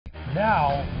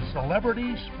Now,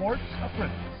 Celebrity Sports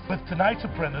Apprentice. With tonight's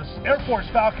apprentice, Air Force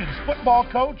Falcons football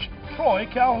coach, Troy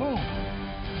Calhoun.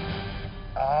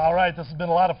 All right, this has been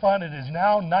a lot of fun. It is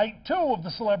now night 2 of the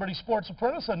Celebrity Sports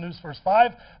Apprentice on News First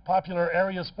 5. Popular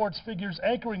area sports figures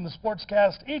anchoring the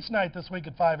Sportscast each night this week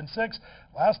at 5 and 6.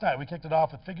 Last night we kicked it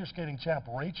off with figure skating champ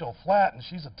Rachel Flatt, and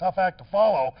she's a tough act to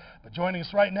follow. But joining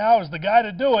us right now is the guy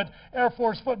to do it, Air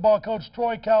Force football coach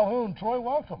Troy Calhoun. Troy,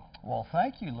 welcome. Well,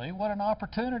 thank you, Lee. What an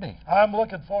opportunity. I'm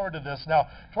looking forward to this. Now,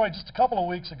 Troy, just a couple of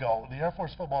weeks ago, the Air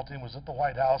Force football team was at the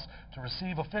White House to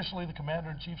receive officially the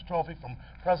Commander-in-Chief's trophy from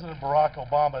President Barack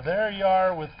Obama. There you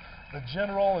are with the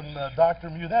General and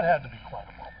Dr. Mew. That had to be quite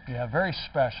a moment. Yeah, very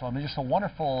special. I mean, just a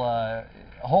wonderful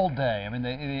whole day. I mean,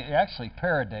 they actually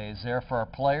paradays there for our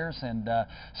players and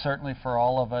certainly for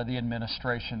all of the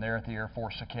administration there at the Air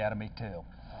Force Academy, too.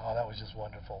 Oh, that was just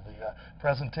wonderful. The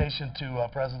presentation to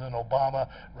President Obama,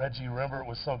 Reggie Rimbert,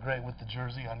 was so great with the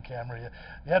jersey on camera.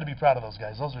 You had to be proud of those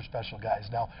guys. Those are special guys.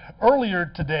 Now,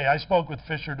 earlier today, I spoke with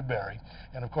Fisher DeBerry,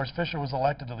 and of course, Fisher was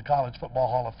elected to the College Football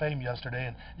Hall of Fame yesterday,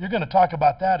 and you're going to talk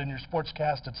about that in your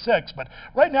Sportscast at 6. But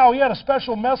right now, he had a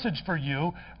special message for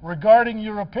you regarding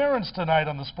your appearance tonight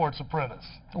on the Sports Apprentice.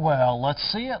 Well, let's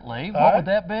see it, Lee. What would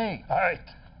that be? All right.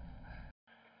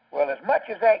 Well, as much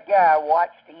as that guy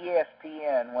watched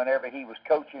ESPN whenever he was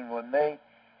coaching with me,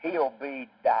 he'll be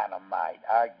dynamite,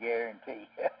 I guarantee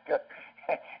you.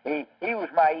 he was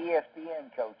my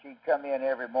ESPN coach. He'd come in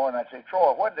every morning. I'd say,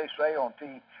 Troy, what did they say on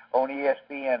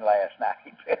ESPN last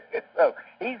night? So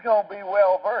he's going to be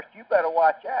well-versed. You better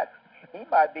watch out. He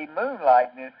might be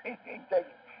moonlighting and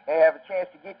have a chance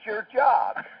to get your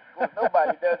job. Well,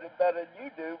 nobody does it better than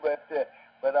you do,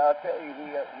 but I'll tell you,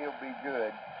 he'll be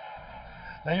good.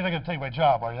 Now, you're not going to take my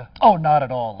job, are you? Oh, not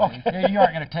at all, Lee. Okay. You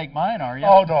aren't going to take mine, are you?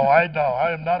 Oh, no, I know.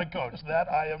 I am not a coach.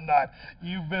 That I am not.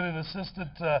 You've been an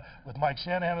assistant with Mike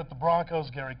Shanahan at the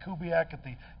Broncos, Gary Kubiak at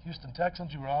the Houston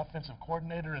Texans. You were offensive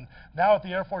coordinator, and now at the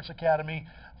Air Force Academy.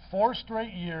 4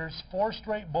 straight years, 4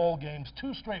 straight bowl games,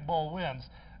 2 straight bowl wins.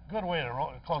 Good way to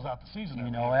close out the season.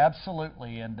 You know,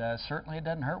 absolutely, and certainly it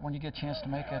doesn't hurt when you get a chance to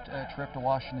make a trip to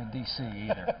Washington, D.C.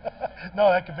 either.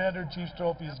 No, that Commander-in-Chief's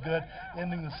trophy is good.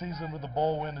 Ending the season with a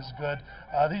bowl win is good.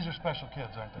 These are special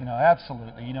kids, aren't they? You know,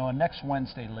 absolutely. You know, and next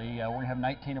Wednesday, Lee, we're going to have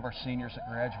 19 of our seniors that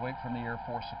graduate from the Air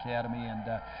Force Academy, and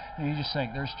you know, you just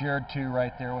think, there's Jared, too,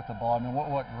 right there with the ball. I mean,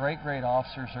 what great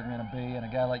officers are going to be, and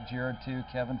a guy like Jared, too,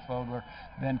 Kevin Fogler,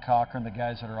 Ben Cochran, the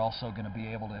guys that are also going to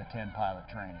be able to attend pilot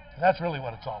training. That's really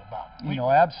what it's all about. You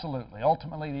know, absolutely.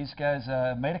 Ultimately, these guys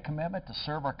made a commitment to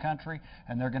serve our country,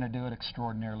 and they're going to do it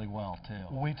extraordinarily well,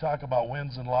 too. We talk about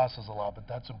wins and losses a lot, but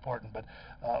that's important. But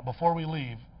before we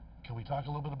leave, can we talk a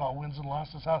little bit about wins and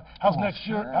losses? How's next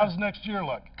year? How does next year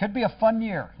look? Could be a fun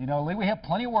year. You know, Lee, we have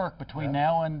plenty of work between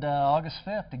now and August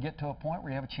 5th to get to a point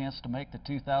where you have a chance to make the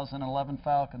 2011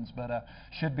 Falcons, but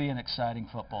should be an exciting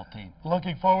football team.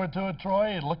 Looking forward to it, Troy,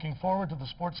 and looking forward to the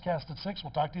Sportscast at 6.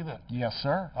 We'll talk to you then. Yes,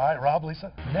 sir. All right, Rob,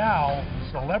 Lisa. Now,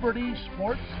 Celebrity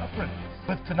Sports Apprentice.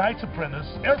 With tonight's apprentice,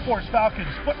 Air Force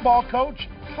Falcons football coach,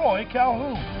 Troy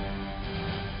Calhoun.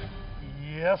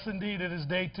 Yes, indeed, it is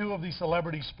day 2 of the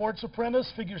Celebrity Sports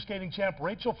Apprentice. Figure skating champ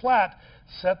Rachel Flatt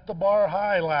set the bar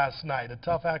high last night. A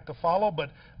tough act to follow,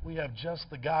 but we have just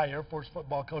the guy, Air Force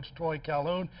football coach Troy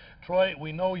Calhoun. Troy,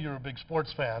 we know you're a big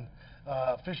sports fan.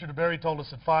 Fisher DeBerry told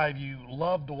us at 5 you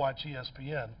love to watch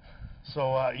ESPN.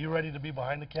 So you ready to be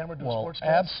behind the camera doing Sportscast?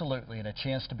 Absolutely, and a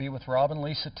chance to be with Rob and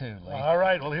Lisa, too, Lee. All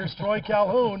right, well, here's Troy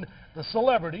Calhoun, the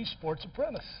Celebrity Sports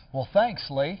Apprentice. Well, thanks,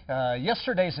 Lee.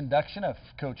 Yesterday's induction of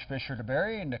Coach Fisher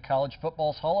DeBerry into College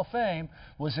Football's Hall of Fame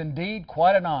was indeed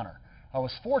quite an honor. I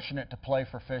was fortunate to play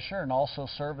for Fisher and also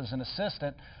serve as an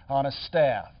assistant on his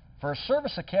staff. For a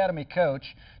Service Academy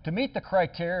coach to meet the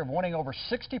criteria of winning over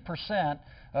 60%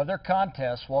 of their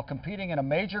contests while competing in a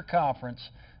major conference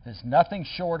is nothing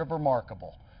short of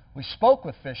remarkable. We spoke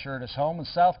with Fisher at his home in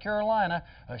South Carolina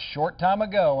a short time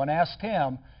ago and asked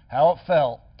him how it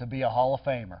felt to be a Hall of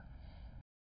Famer.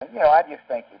 You know, I just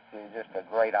think it's just a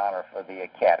great honor for the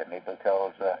Academy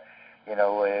because, you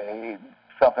know,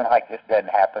 something like this doesn't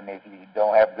happen if you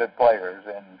don't have good players,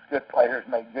 and good players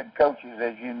make good coaches,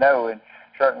 as you know, and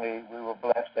certainly we were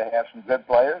blessed to have some good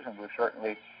players, and we're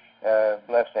certainly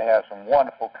blessed to have some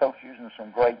wonderful coaches and some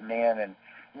great men, and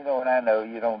you know, and I know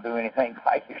you don't do anything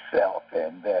by yourself,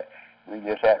 and we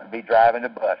just happened to be driving the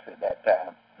bus at that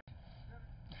time.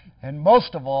 And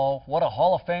most of all, what a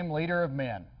Hall of Fame leader of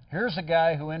men. Here's a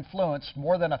guy who influenced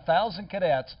more than 1,000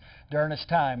 cadets during his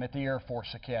time at the Air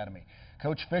Force Academy.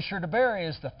 Coach Fisher DeBerry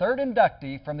is the 3rd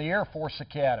inductee from the Air Force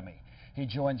Academy. He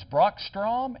joins Brock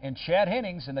Strom and Chad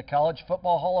Hennings in the College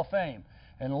Football Hall of Fame.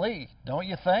 And Lee, don't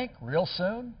you think real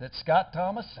soon that Scott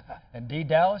Thomas and Dee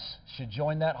Dallas should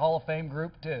join that Hall of Fame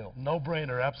group too?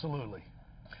 No-brainer, absolutely.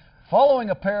 Following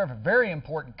a pair of very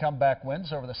important comeback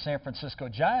wins over the San Francisco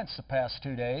Giants the past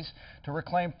 2 days to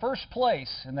reclaim first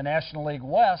place in the National League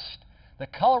West, the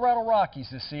Colorado Rockies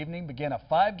this evening begin a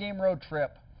 5-game road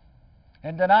trip.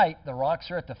 And tonight, the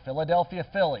Rocks are at the Philadelphia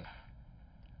Philly.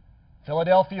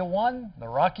 Philadelphia 1, the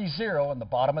Rockies 0 in the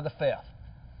bottom of the 5th.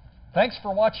 Thanks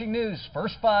for watching News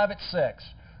First 5 at 6.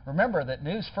 Remember that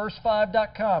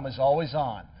newsfirst5.com is always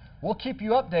on. We'll keep you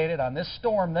updated on this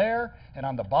storm there and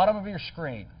on the bottom of your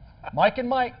screen. Mike and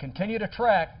Mike continue to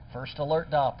track First Alert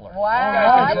Doppler.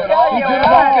 Wow, I tell you Oh,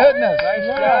 what. goodness. Nice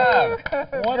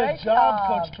job. What a Great job,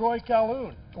 job. Coach Troy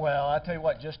Calhoun. Well, I tell you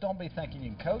what, just don't be thinking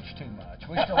you can coach too much.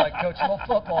 We still like coach a little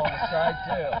football on the side,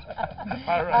 too.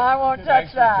 All right. I won't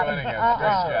touch Thanks that. for joining us. Great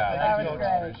job. That was Thank you,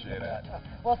 great. Appreciate it.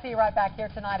 We'll see you right back here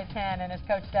tonight at 10. And as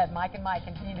Coach said, Mike and Mike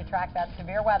continue to track that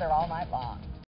severe weather all night long.